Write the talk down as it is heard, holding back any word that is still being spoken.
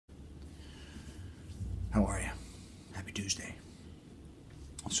How are you? Happy Tuesday.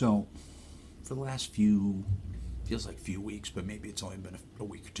 So, for the last feels like few weeks, but maybe it's only been a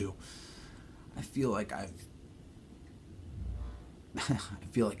week or two, I feel like I've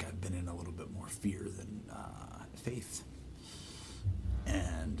been in a little bit more fear than faith.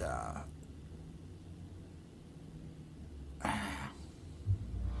 And,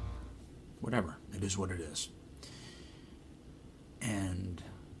 whatever. It is what it is. And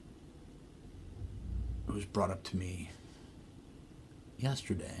it was brought up to me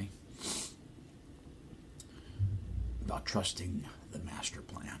yesterday about trusting the master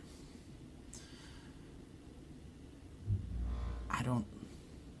plan. I don't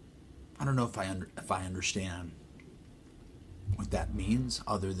know if I understand what that means,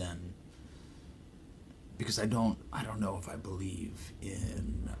 other than because I don't know if I believe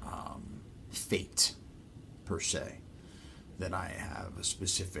in fate per se, that I have a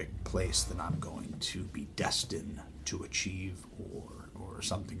specific place that I'm going to be destined to achieve, or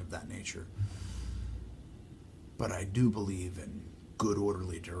something of that nature. But I do believe in good,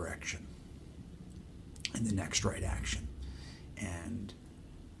 orderly direction and the next right action. And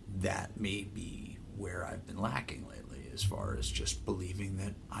that may be where I've been lacking lately, as far as just believing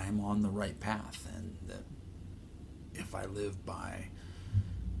that I'm on the right path, and that if I live by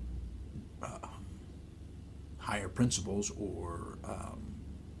higher principles, or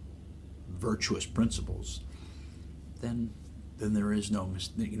virtuous principles, then there is no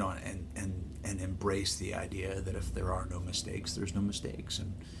mistake, and embrace the idea that if there are no mistakes, there's no mistakes,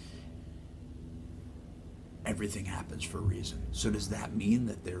 and everything happens for a reason. So does that mean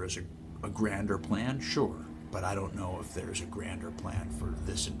that there is a grander plan? Sure, but I don't know if there's a grander plan for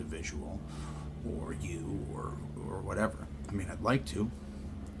this individual, or you, or whatever. I mean, I'd like to.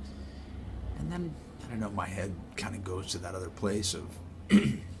 And then, I don't know, my head kind of goes to that other place of,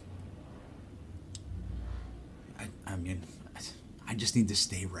 I just need to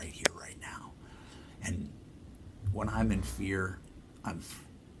stay right here, right now. And when I'm in fear, I'm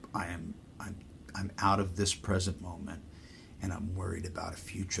out of this present moment, and I'm worried about a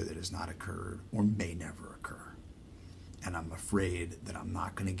future that has not occurred or may never occur. And I'm afraid that I'm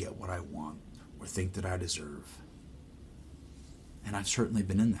not going to get what I want or think that I deserve. And I've certainly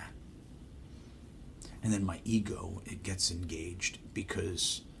been in that. And then my ego, it gets engaged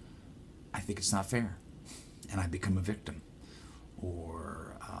because I think it's not fair. And I become a victim.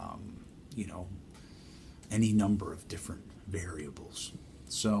 Or, any number of different variables.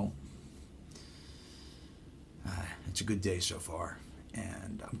 So, it's a good day so far.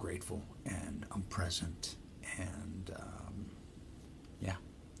 And I'm grateful. And I'm present. And,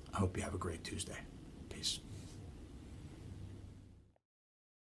 I hope you have a great Tuesday. Peace.